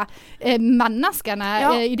belære menneskene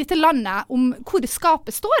i dette landet om hvor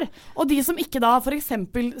skapet står. Og de som ikke da for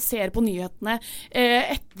eksempel ser på nyhetene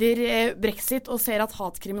etter Brexit og ser at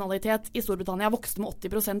hatkriminalitet i Storbritannia vokste med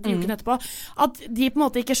 80% i uken etterpå, at de på en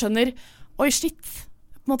måte ikke skjønner, oi shit,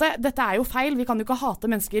 på en måte, dette jo feil, vi kan jo ikke hate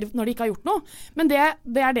mennesker når de ikke har gjort noe, men det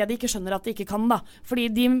det de ikke skjønner at de ikke kan da, fordi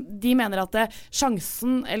de mener at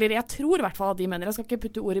sjansen, eller jeg tror i hvert fall at de mener, jeg skal ikke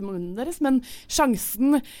putte ord i munnen deres, men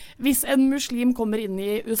sjansen hvis en muslim kommer inn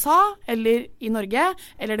i USA eller i Norge,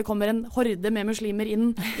 eller det kommer en horde med muslimer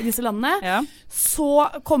inn i disse landene,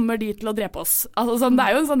 så kommer de til å drepe oss. Altså, sånn,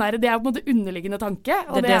 det jo en sånn der, det på en måte underliggende tanke.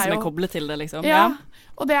 Og det som koblet til det, liksom.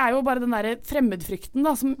 Og det jo bare den der fremmedfrykten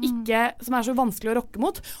da, som så vanskelig å rokke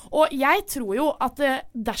mot. Og jeg tror jo at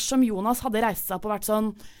dersom Jonas hadde reist seg opp og vært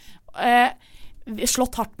sånn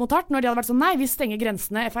slått hardt mot hardt, når de hadde vært sånn, nei, vi stenger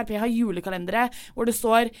grensene, FrP har julekalendere hvor det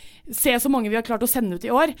står, se så mange vi har klart å sende ut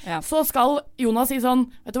i år, så skal Jonas si sånn,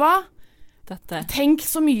 vet du hva? Tenk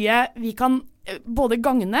så mye vi kan både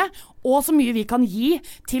gagne og så mye vi kan gi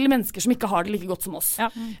til mennesker som ikke har det like godt som oss.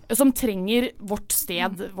 Som trenger vårt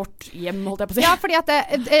sted, vårt hjem, holdt jeg på å si. Ja, fordi at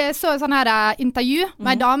jeg så sånn her intervju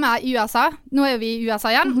med en dame i USA. Nå er vi i USA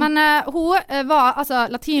igjen, men hun var altså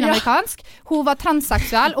latinamerikansk, hun var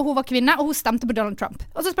transseksuell, og hun var kvinne, og hun stemte på Donald Trump.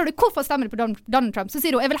 Og så spør du, hvorfor stemmer du på Donald Trump? Så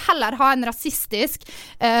sier hun, jeg vil heller ha en rasistisk,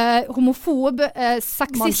 homofob,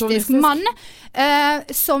 sexistisk mann,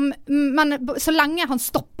 men så lenge han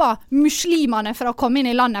stopper muslimene fra å komme inn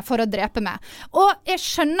i landet for å drepe meg. Og jeg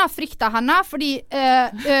skjønner frykta henne, fordi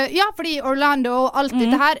Orlando og alt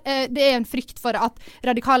dette her, det er en frykt for at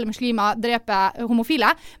radikale muslimer dreper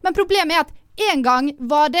homofile. Men problemet er at en gang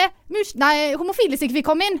var det homofile som ikke fikk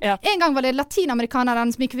komme inn. En gang var det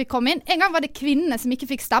latinamerikanerne som ikke fikk komme inn. En gang var det kvinnene som ikke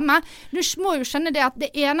fikk stemme. Du må jo skjønne det at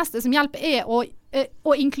det eneste som hjelper er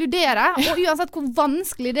å inkludere, og uansett hvor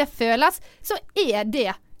vanskelig det føles, så er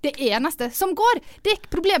det eneste som går.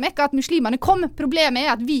 Problemet er ikke at muslimene kom, problemet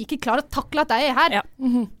er at vi ikke klarer å takle at de er her.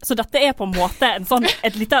 Så dette er på en måte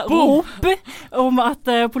et lite rop om at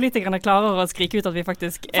politikerne klarer å skrike ut at vi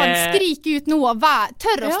faktisk skrik ut nå og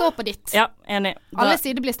tør å stå på ditt. Ja, enig. Alle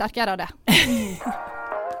sider blir sterkere av det.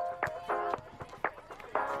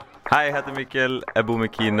 Hei, jeg heter Mikkel, jeg bor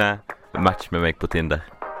med Kine. Match med meg på Tinder.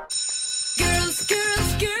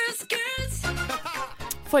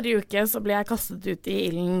 Forrige uke så ble jeg kastet ut i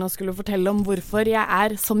ilden og skulle fortelle om hvorfor jeg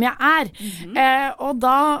er som jeg er. Og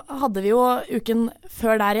da hadde vi jo uken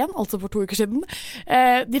før der igjen, altså for 2 uker siden,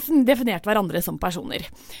 definert hverandre som personer.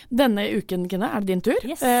 Denne uken, Kine, er det din tur.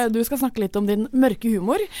 Yes. Du skal snakke litt om din mørke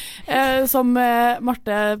humor, som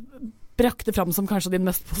Marte brakte fram som kanskje din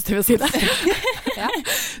mest positive side.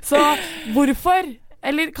 Så hvorfor...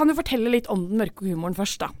 Eller kan du fortelle litt om den mørke humoren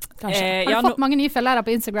først, da? Kanskje. Har du fått mange nye følgere på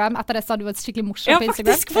Instagram etter det sa du var skikkelig morsom på Instagram?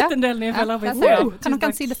 Jeg har faktisk fått en del nye følgere på Instagram. Kan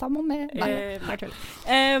noen si det samme om meg?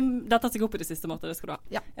 Dette har seg opp i det siste måte, det skal du ha.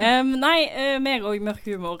 Meg og mørk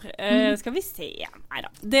humor. Skal vi se. Neida.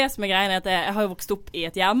 Det som er greien er at jeg har jo vokst opp i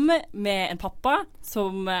et hjem med en pappa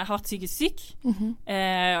som har vært psykisk syk,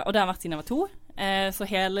 og det har vært siden jeg var 2. Så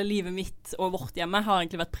hele livet mitt og vårt hjemme har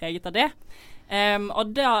egentlig vært preget av det.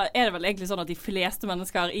 Og da er det vel egentlig sånn at de fleste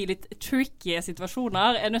mennesker i litt tricky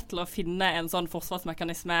situasjoner er nødt til å finne en sånn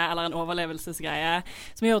forsvarsmekanisme eller en overlevelsesgreie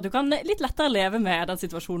som gjør at du kan litt lettere leve med den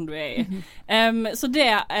situasjonen du er i. Så det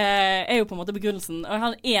er jo på en måte begrunnelsen. Og jeg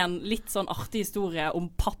har en litt sånn artig historie om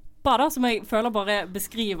pappa da, som jeg føler bare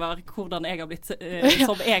beskriver hvordan jeg har blitt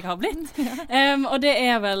som jeg har blitt. Og det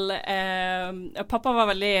er vel pappa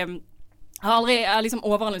var veldig... Jeg har aldri liksom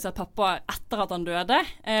overanalysert pappa etter at han døde,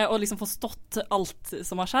 og liksom forstått alt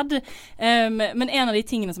som har skjedd. Men en av de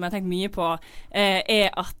tingene som jeg har tenkt mye på, er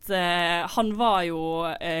at han var jo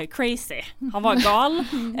crazy. Han var gal,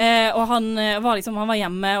 og han var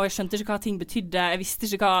hjemme, og jeg skjønte ikke hva ting betydde. Jeg visste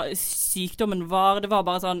ikke hva sykdommen var. Det var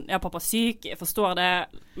bare sånn, ja, pappa er syk, jeg forstår det,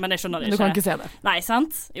 men jeg skjønner det ikke. Du kan ikke se det. Nei,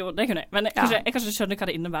 sant? Jo, det kunne jeg. Men jeg kan ikke skjønne hva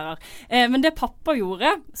det innebærer. Men det pappa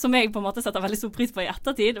gjorde, som jeg på en måte setter veldig stor pris på i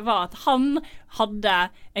ettertid, var at han hadde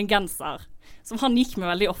en genser som han gikk med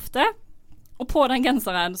veldig ofte, og på den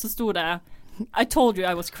genseren så sto det I told you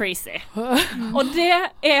I was crazy. Og det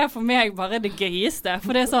er for meg bare det gøyeste,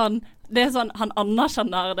 for det er sånn han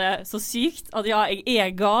anerkjenner det så sykt at ja, jeg er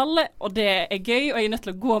gal, og det er gøy, og jeg er nødt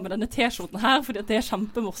til å gå med denne t-skjorten her, fordi det er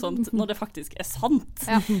kjempemorsomt når det faktisk er sant.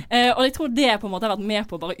 Og jeg tror det på en måte har vært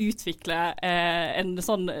med på å bare utvikle en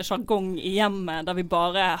sånn jargong i hjemmet, der vi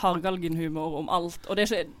bare har galgenhumor om alt, og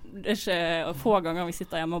det er ikke få ganger vi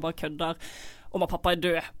sitter hjemme og bare kødder om at pappa er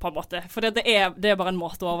død, på en måte. For det er bare en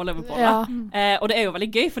måte å overleve på. Og det er jo veldig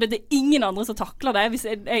gøy, for det er ingen andre som takler det. Hvis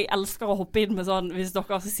jeg elsker å hoppe inn med sånn, hvis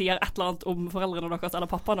dere sier et eller annet om foreldrene deres eller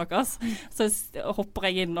pappaen deres, så hopper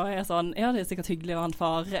jeg inn og er sånn, ja, det er sikkert hyggelig å ha en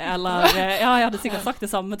far, eller ja, jeg hadde sikkert sagt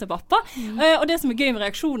det samme til pappa. Og det som er gøy med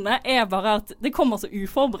reaksjonene er bare at det kommer så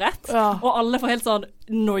uforberedt, og alle får helt sånn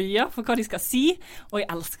noia for hva de skal si, og jeg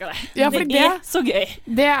elsker det. Ja, det er så gøy.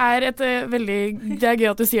 Det er gøy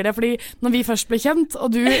at du sier det, fordi når vi først ble kjent,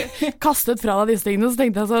 og du kastet fra deg disse tingene, så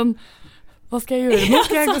tenkte jeg sånn, hva skal jeg gjøre nå?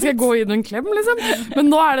 Skal jeg gå inn i en klem, liksom? Men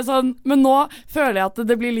nå er det sånn, men nå føler jeg at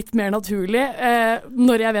det blir litt mer naturlig,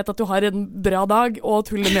 når jeg vet at du har en bra dag, og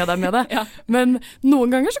tuller med deg med det. Men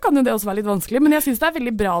noen ganger så kan jo det også være litt vanskelig, men jeg synes det er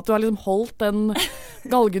veldig bra at du har liksom holdt den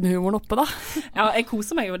galgenhumoren oppe da. Ja, jeg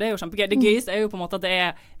koser meg jo, det er jo kjempegøy. Det gøyeste er jo på en måte at det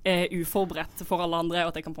er uforberedt for alle andre,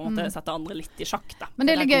 og at jeg kan på en måte sette andre litt i sjakk da. Men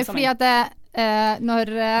det er litt gøy, fordi at når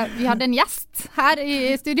vi hadde en gjest her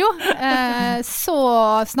i studio, så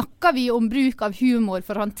snakket vi om bruk av humor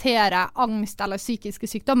for å håndtere angst eller psykiske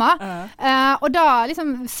sykdommer. Og da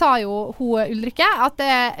liksom sa jo hun Ulrikke at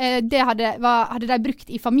det hadde de brukt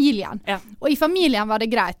i familien. Og i familien var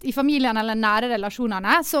det greit. I familien eller nære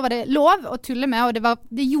relasjonene så var det lov å tulle med, og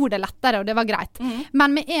det gjorde det lettere, og det var greit.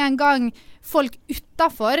 Men med en gang folk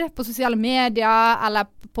utenfor på sosiale medier eller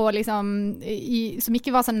på liksom som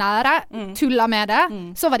ikke var så nære tulla med det,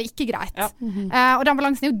 så var det ikke greit. Og den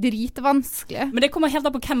balansen jo dritvanskelig. Men det kommer helt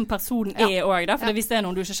an på hvem personen også da, for hvis det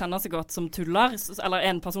noen du ikke kjenner så godt som tuller, eller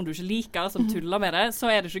en person du ikke liker som tuller med det, så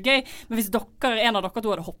det ikke gøy. Men hvis en av dere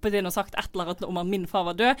to hadde hoppet inn og sagt et eller annet om at min far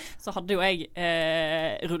var død, så hadde jo jeg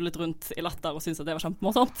rullet rundt i latter og syntes at det var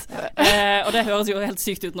kjempemorsomt. Og det høres jo helt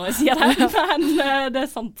sykt ut når jeg sier det, men det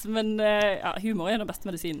sant. Men humor den beste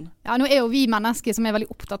medisinen. Ja, nå jo vi mennesker som veldig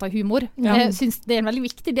opptatt av humor. Jeg synes det en veldig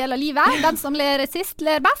viktig del av livet. Den som ler sist,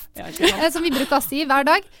 ler best. Som vi bruker å si hver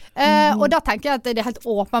dag. Og da tenker jeg at det helt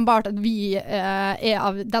åpenbart at vi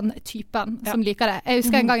av den typen som liker det. Jeg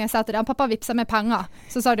husker en gang jeg sa til deg, pappa vipser med penger.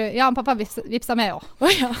 Så sa du, pappa vipser med også.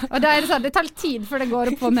 Og da det sånn, det tar litt tid før det går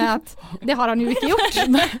opp for meg at det har han jo ikke gjort.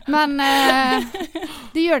 Men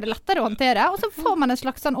det gjør det lettere å håndtere. Og så får man en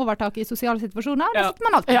slags sånn overtak i sosiale situasjoner. Det setter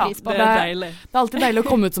man alltid pris på. Det deilig. Det alltid deilig å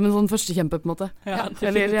komme ut som en sånn førstekjempe på en måte.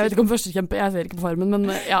 Eller jeg vet ikke om førstekjempe, jeg ser ikke på Farmen, men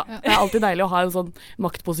det alltid deilig å ha en sånn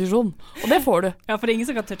maktposisjon. Og det får du. Ja, for det ingen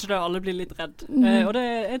som kan touche det, og alle blir litt redd. Og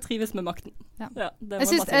jeg trives med makten. Jeg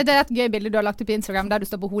synes det et gøy bilde du har lagt opp på Instagram der du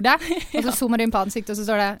står på hodet, og så zoomer du inn på ansiktet, og så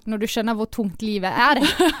står det, når du skjønner hvor tungt livet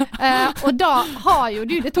og da har jo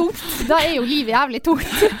du det tungt. Da jo livet jævlig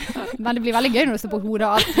tungt. Men det blir veldig gøy når du står på hodet,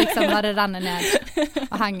 og alt liksom bare renner ned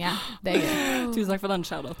og henger. Det gøy. Tusen takk for den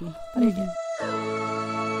kjærligheten.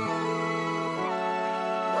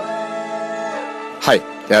 Hei,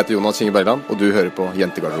 jeg heter Jonas Kinge Bergland, og du hører på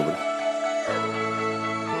Jentegarderoben.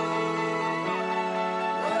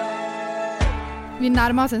 Vi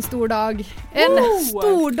nærmer oss en stor dag. En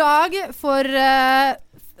stor dag for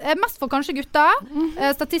mest for kanskje gutter,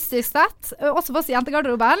 statistisk sett, også for oss i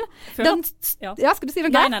Jentegarderoben. Skal du si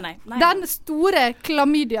noe? Nei. Den store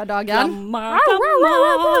klamydia-dagen.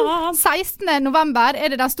 16. november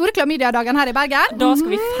det den store klamydia-dagen her i Bergen. Da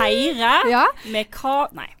skal vi feire med hva?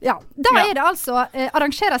 Nei. Da det altså,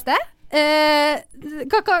 arrangeres det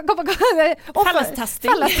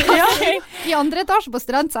fellestesting i andre etasje på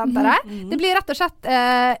studentsenteret. Det blir rett og slett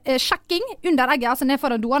sjekking under egget, altså ned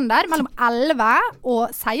foran doene der, mellom 11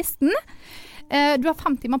 og 16. Du har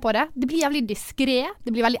 5 timer på det. Det blir jævlig diskret.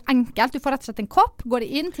 Det blir veldig enkelt. Du får rett og slett en kopp, går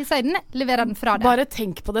inn, tisser i den, leverer den fra deg. Bare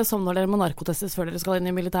tenk på det som når dere må narkotestes før dere skal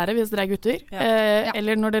inn i militæret, hvis dere gutter.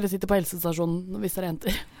 Eller når dere sitter på helsestasjonen, hvis dere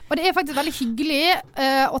jenter. Og det faktisk veldig hyggelig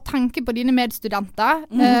å tenke på dine medstudenter.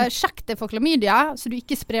 Sjekk det for klamydia, så du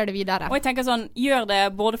ikke sprer det videre. Og jeg tenker sånn, gjør det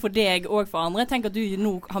både for deg og for andre. Tenk at du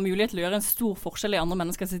nå har mulighet til å gjøre en stor forskjell i andre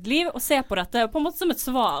mennesker sitt liv, og se på dette på en måte som et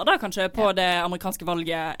svar da, kanskje, på det amerikanske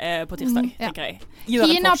valget på tirsdag, tenker jeg.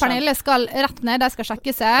 Kina og Pernille skal rett ned, de skal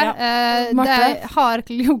sjekke seg. De har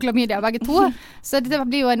jo klamydia begge to, så det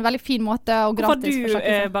blir jo en veldig fin måte å gratis få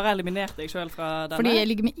sjekke seg. Bare eliminert deg selv fra denne? Fordi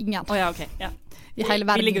jeg ligger med ingen. I hele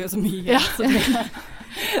verden. Vi ligger jo så mye.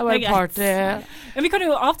 Det var party. Vi kan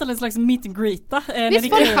jo avtale en slags meet and greet da.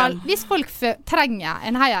 Hvis folk trenger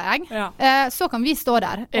en heiagjeng, så kan vi stå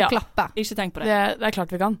der og klappe. Ikke tenk på det. Det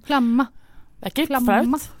klart vi kan. Klamma. Det ikke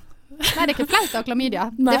flaut. Nei, det ikke flaut av klamydia.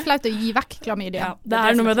 Det flaut å gi vekk klamydia. Det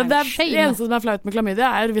noe med det. Det eneste som flaut med klamydia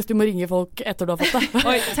hvis du må ringe folk etter du har fått det.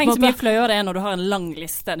 Oi, tenk så mye fløyer det når du har en lang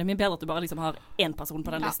liste. Det mye bedre at du bare liksom har en person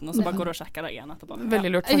på den listen, og så bare går du og sjekker deg igjen etterpå.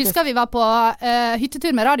 Veldig lurt, faktisk. Jeg husker vi var på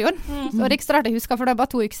hyttetur med radioen, og det ikke så rart jeg husker, for det var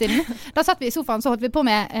bare 2 uker siden. Da satt vi i sofaen, så holdt vi på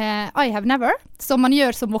med I Have Never, som man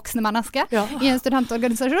gjør som voksne mennesker i en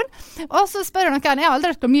studentorganisasjon. Og så spør noen, jeg har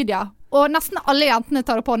aldri hatt klamydia. Og nesten alle jentene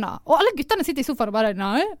tar opp hånda. Og alle guttene sitter i sofaen og bare,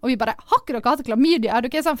 nei. Og vi bare, har ikke dere hatt klamydia?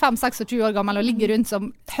 Dere sånn 5-26 år gammel og ligger rundt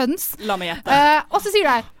som høns. La meg gjette. Og så sier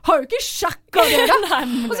de, har du ikke sjekket det da?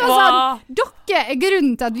 Og så sånn, dere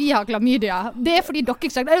grunnen til at vi har klamydia. Det fordi dere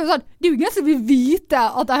ikke sjekket. Det sånn, det jo ingen som vil vite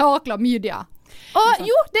at de har klamydia. Og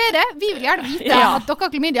jo, det det. Vi vil gjerne vite at dere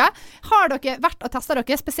har klamydia. Har dere vært og testet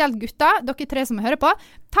dere, spesielt gutter, dere 3 som hører på,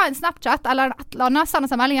 ta en Snapchat eller et eller annet, send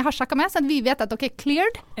oss en melding jeg har sjekket med, sånn at vi vet at dere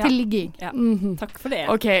cleared til ligging. Takk for det.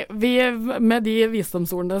 Ok, med de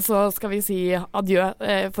visdomsordene så skal vi si adjø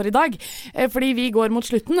for i dag, fordi vi går mot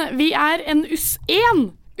slutten. Vi en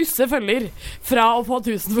usse følger fra å få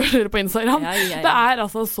 1000 følgere på Instagram. Det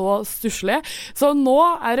altså så stusslig. Så nå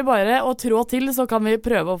det bare å trå til, så kan vi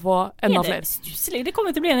prøve å få enda flere. Stusslig? Det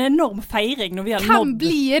kommer til å bli en enorm feiring når vi har Hvem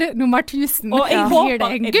blir nummer 1000? Og jeg blir det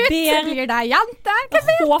en gutt? Blir det en jente?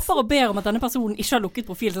 Jeg håper og ber om at denne personen ikke har lukket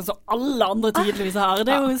profil, sånn som alle andre tydeligvis har.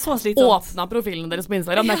 Det jo så slitsomt. Åpna profilene deres på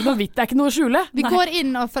Instagram. Det ikke noe hvitt, det ikke noe å skjule. Vi går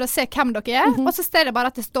inn for å se hvem dere og så står det bare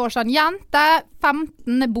at det står sånn jente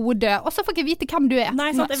 15 Bodø, og så får ikke vite hvem du så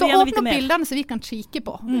åpne opp bildene så vi kan kikke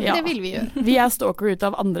på. Det vil vi gjøre. Vi stalker ut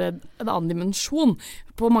av en annen dimensjon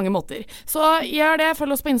på mange måter. Så gjør det,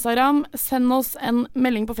 følg oss på Instagram, send oss en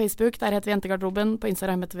melding på Facebook, der heter vi Jentegarderoben, på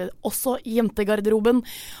Instagram heter vi også Jentegarderoben,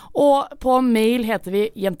 og på mail heter vi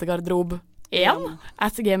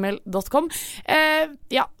jentegarderob1@gmail.com.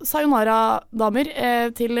 Sayonara damer,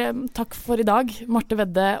 takk for i dag, Marte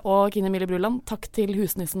Vedde og Kine Emilie Bruland. Takk til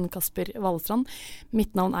husnissen Kasper Walestrand.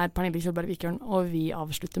 Mitt navn Pernille Kjølberg Vikørn, og vi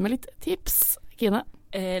avslutter med litt tips. Kine?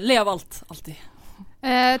 Le av alt, alltid.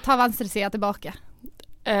 Ta venstre sida tilbake.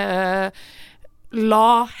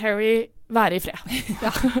 La Harry være i fred.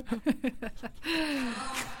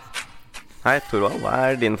 Hei, Torvald.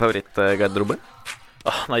 Hva din favorittgarderobe?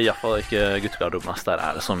 Nei, i hvert fall ikke guttegarderoben.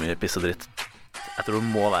 Der det så mye piss og dritt. Jeg tror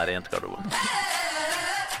det må være jentegarderoben.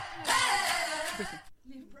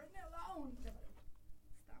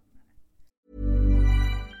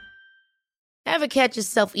 Ever catch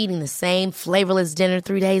yourself eating the same flavorless dinner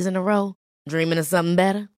 3 days in a row? Dreaming of something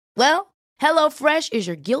better? Well, HelloFresh is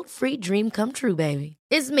your guilt-free dream come true, baby.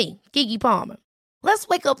 It's me, Keke Palmer. Let's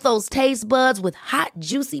wake up those taste buds with hot,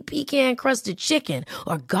 juicy pecan-crusted chicken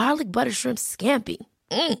or garlic butter shrimp scampi.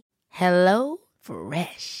 Hello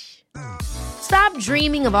Fresh. Stop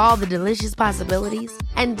dreaming of all the delicious possibilities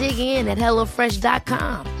and dig in at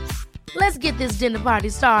HelloFresh.com. Let's get this dinner party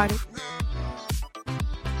started.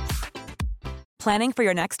 Planning for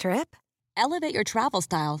your next trip? Elevate your travel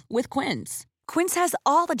style with Quince. Quince has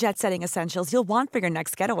all the jet-setting essentials you'll want for your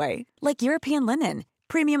next getaway, like European linen,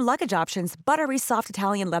 premium luggage options, buttery soft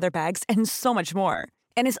Italian leather bags, and so much more.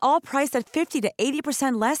 And is all priced at 50 to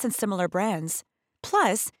 80% less than similar brands.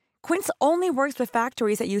 Plus, Quince only works with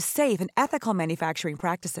factories that use safe and ethical manufacturing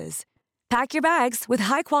practices. Pack your bags with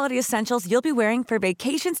high-quality essentials you'll be wearing for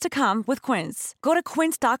vacations to come with Quince. Go to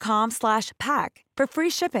quince.com/pack for free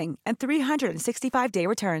shipping and 365-day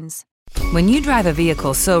returns. When you drive a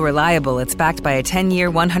vehicle so reliable it's backed by a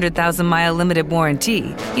 10-year, 100,000-mile limited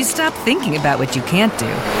warranty, you stop thinking about what you can't do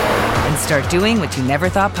and start doing what you never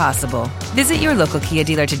thought possible. Visit your local Kia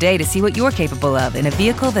dealer today to see what you're capable of in a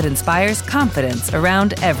vehicle that inspires confidence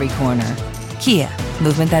around every corner. Kia,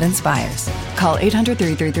 movement that inspires. Call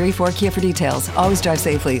 800-333-4KIA for details. Always drive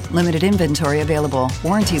safely. Limited inventory available.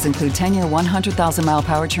 Warranties include 10-year, 100,000-mile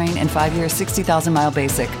powertrain and 5-year, 60,000-mile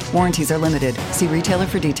basic. Warranties are limited. See retailer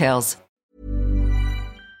for details.